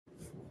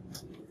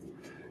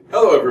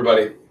Hello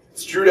everybody,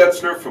 it's Drew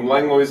Detzner from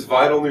Langlois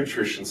Vital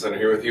Nutrition Center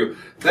here with you.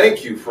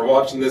 Thank you for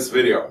watching this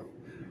video.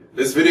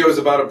 This video is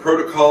about a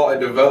protocol I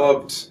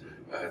developed.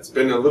 It's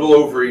been a little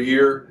over a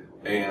year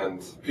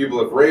and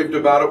people have raved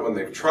about it when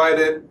they've tried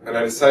it, and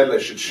I decided I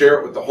should share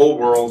it with the whole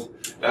world,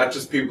 not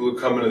just people who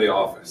come into the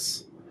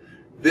office.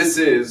 This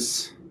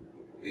is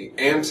the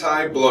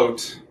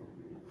anti-bloat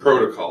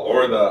protocol,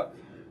 or the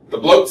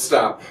bloat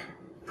stop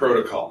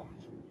protocol.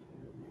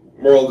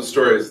 Moral of the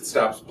story is it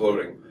stops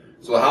bloating.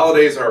 So the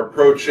holidays are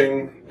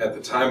approaching at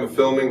the time of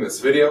filming this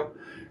video,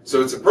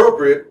 so it's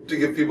appropriate to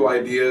give people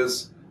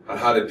ideas on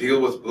how to deal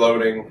with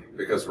bloating,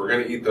 because we're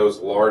going to eat those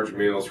large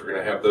meals, we're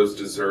going to have those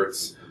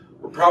desserts,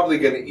 we're probably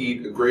going to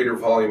eat a greater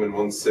volume in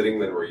one sitting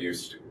than we're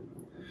used to.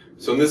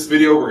 So in this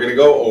video we're going to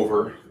go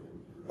over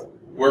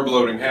where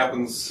bloating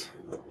happens,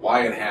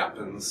 why it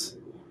happens,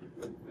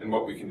 and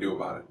what we can do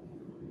about it.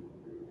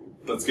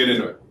 Let's get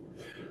into it.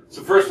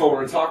 So first of all,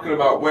 we're talking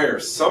about where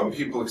some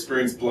people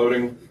experience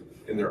bloating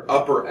in their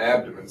upper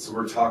abdomen, so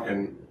we're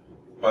talking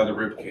by the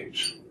rib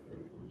cage.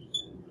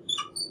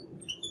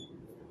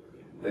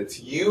 That's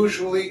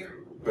usually,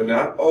 but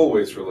not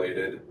always,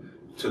 related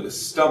to the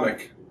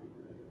stomach,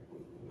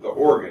 the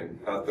organ,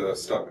 not the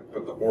stomach,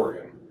 but the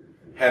organ,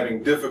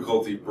 having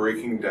difficulty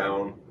breaking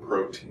down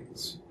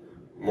proteins.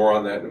 More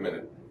on that in a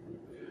minute.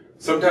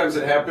 Sometimes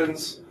it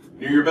happens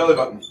near your belly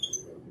button.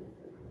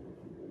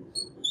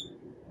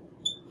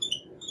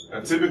 Now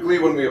typically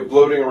when we have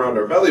bloating around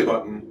our belly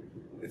button,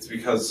 it's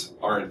because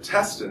our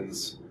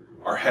intestines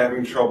are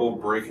having trouble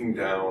breaking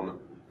down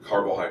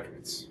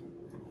carbohydrates.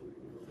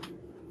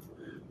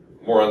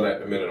 More on that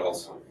in a minute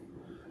also.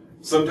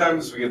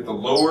 Sometimes we get the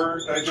lower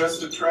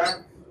digestive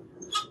tract.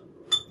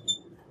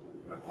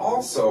 But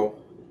also,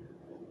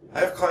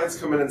 I have clients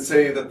come in and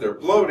say that their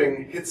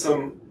bloating hits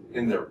them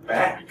in their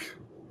back.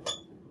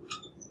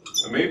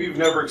 And maybe you've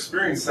never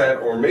experienced that,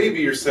 or maybe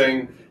you're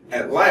saying,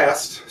 at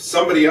last,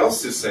 somebody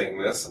else is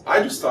saying this.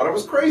 I just thought I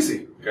was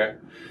crazy. Okay?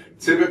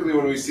 Typically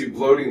when we see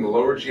bloating in the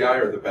lower GI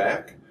or the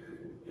back,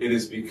 it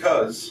is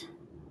because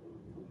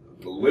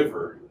the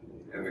liver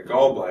and the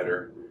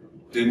gallbladder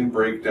didn't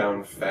break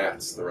down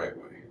fats the right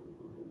way.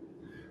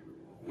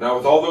 Now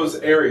with all those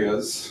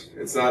areas,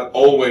 it's not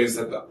always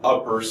at the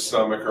upper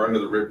stomach or under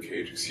the rib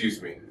cage, excuse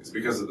me. It's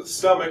because of the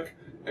stomach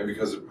and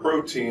because of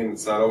protein.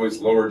 It's not always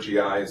lower GI,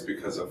 it's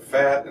because of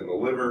fat and the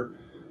liver,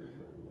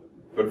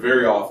 but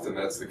very often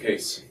that's the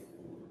case.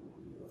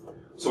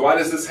 So why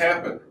does this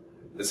happen?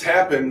 This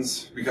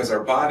happens because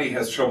our body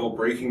has trouble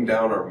breaking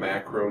down our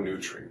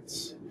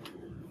macronutrients.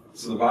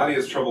 So the body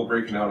has trouble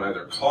breaking down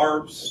either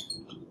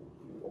carbs,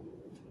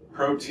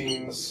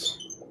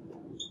 proteins,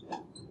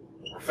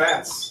 or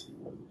fats.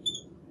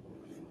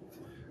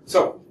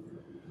 So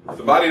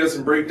the body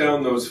doesn't break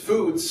down those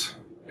foods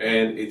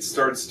and it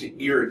starts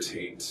to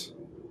irritate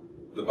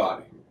the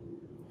body.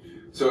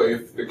 So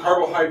if the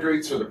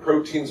carbohydrates or the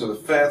proteins or the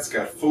fats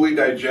got fully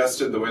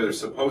digested the way they're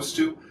supposed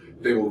to,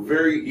 they will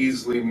very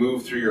easily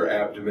move through your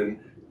abdomen,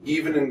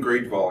 even in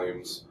great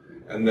volumes,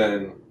 and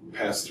then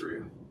pass through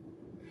you.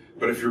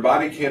 But if your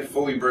body can't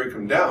fully break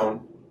them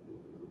down,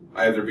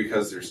 either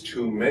because there's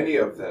too many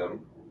of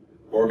them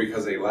or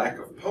because a lack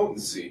of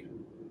potency,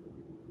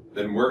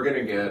 then we're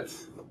going to get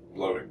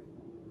bloating.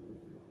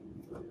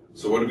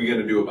 So what are we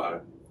going to do about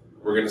it?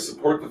 We're going to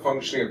support the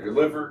functioning of your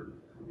liver,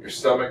 your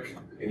stomach,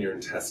 and your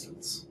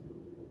intestines.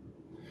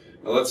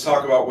 Now let's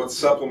talk about what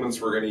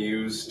supplements we're going to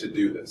use to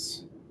do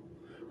this.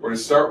 We're going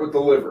to start with the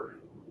liver.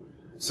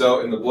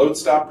 So in the bloat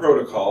stop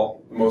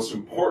protocol, the most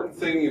important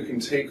thing you can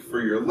take for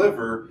your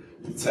liver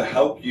to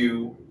help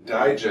you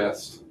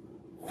digest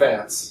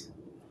fats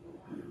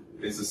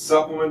is a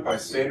supplement by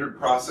standard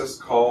process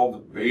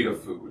called beta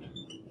food.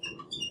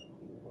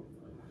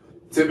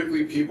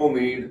 Typically people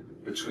need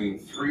between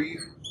 3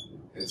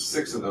 and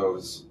 6 of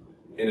those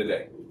in a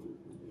day.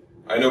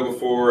 I know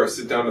before I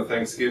sit down to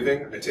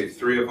Thanksgiving, I take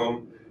 3 of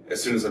them.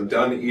 As soon as I'm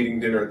done eating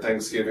dinner at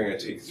Thanksgiving, I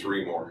take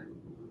 3 more.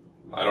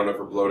 I don't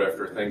ever bloat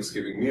after a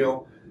Thanksgiving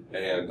meal,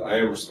 and I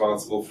am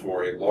responsible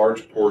for a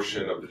large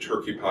portion of the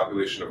turkey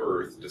population of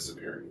Earth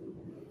disappearing.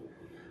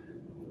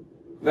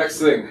 Next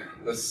thing,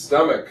 the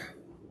stomach.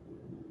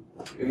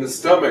 In the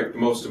stomach, the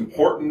most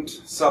important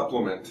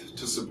supplement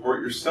to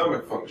support your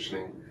stomach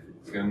functioning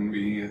is going to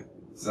be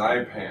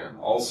Zypan,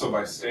 also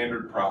by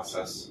standard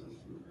process.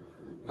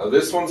 Now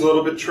this one's a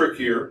little bit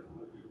trickier,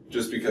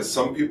 just because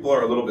some people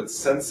are a little bit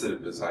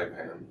sensitive to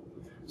Zypan.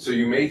 So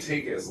you may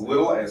take as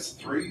little as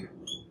 3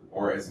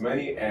 or as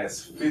many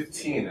as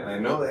 15. And I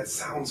know that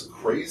sounds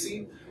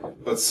crazy,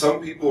 but some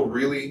people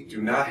really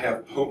do not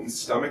have potent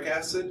stomach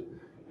acid,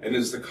 and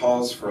is the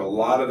cause for a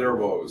lot of their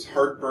woes.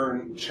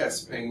 Heartburn,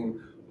 chest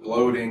pain,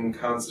 bloating,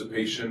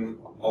 constipation,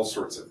 all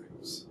sorts of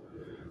things.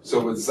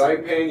 So with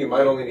Zypan, you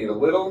might only need a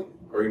little,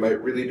 or you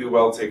might really do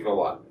well taking a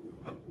lot.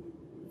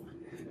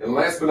 And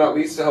last but not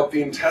least, to help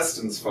the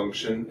intestines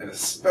function, and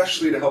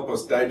especially to help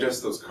us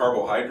digest those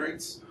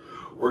carbohydrates,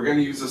 we're going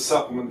to use a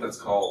supplement that's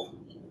called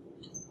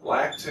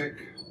lactic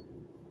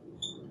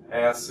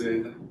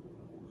acid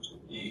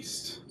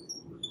yeast.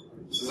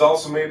 This is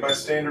also made by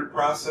standard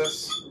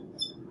process.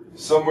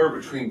 somewhere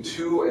between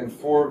 2 and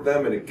 4 of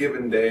them in a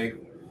given day.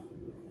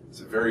 It's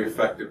a very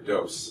effective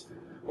dose.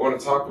 I want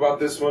to talk about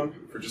this one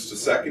for just a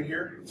second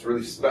here. It's a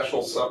really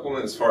special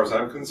supplement as far as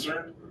I'm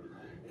concerned,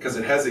 because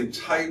it has a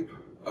type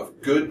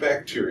of good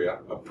bacteria,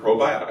 a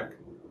probiotic,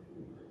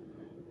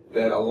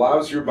 that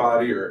allows your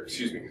body,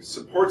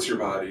 supports your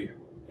body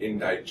in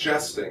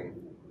digesting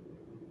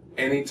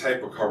any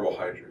type of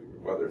carbohydrate,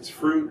 whether it's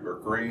fruit or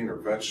grain or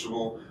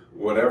vegetable,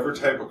 whatever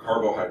type of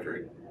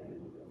carbohydrate.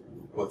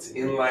 What's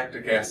in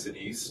lactic acid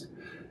yeast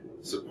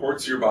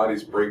supports your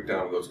body's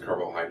breakdown of those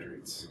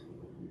carbohydrates.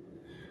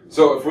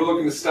 So if we're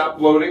looking to stop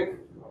bloating,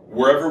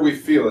 wherever we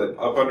feel it,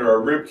 up under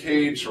our rib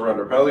cage, around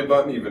our belly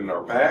button, even in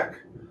our back,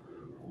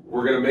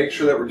 we're going to make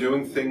sure that we're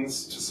doing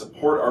things to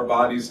support our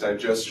body's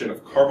digestion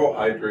of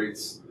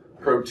carbohydrates,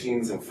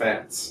 proteins, and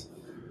fats.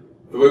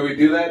 The way we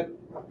do that,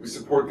 we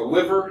support the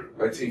liver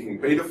by taking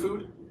beta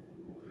food,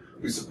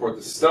 we support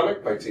the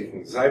stomach by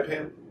taking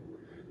Zypan,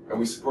 and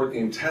we support the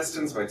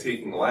intestines by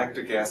taking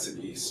lactic acid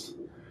yeast.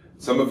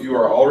 Some of you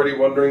are already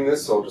wondering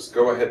this, so I'll just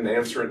go ahead and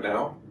answer it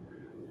now.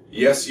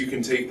 Yes, you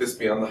can take this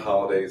beyond the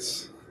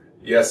holidays.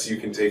 Yes, you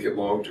can take it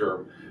long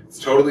term. It's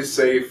totally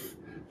safe.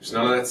 There's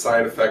none of that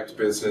side effect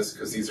business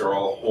because these are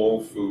all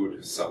whole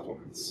food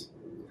supplements.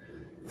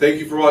 Thank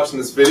you for watching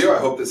this video. I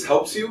hope this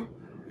helps you.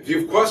 If you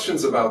have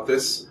questions about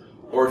this,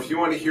 or if you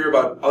want to hear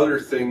about other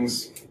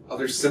things,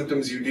 other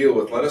symptoms you deal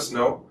with, let us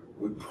know.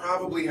 We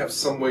probably have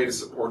some way to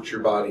support your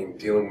body in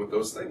dealing with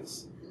those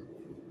things.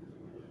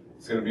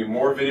 There's going to be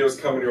more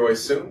videos coming your way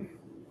soon.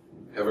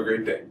 Have a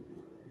great day.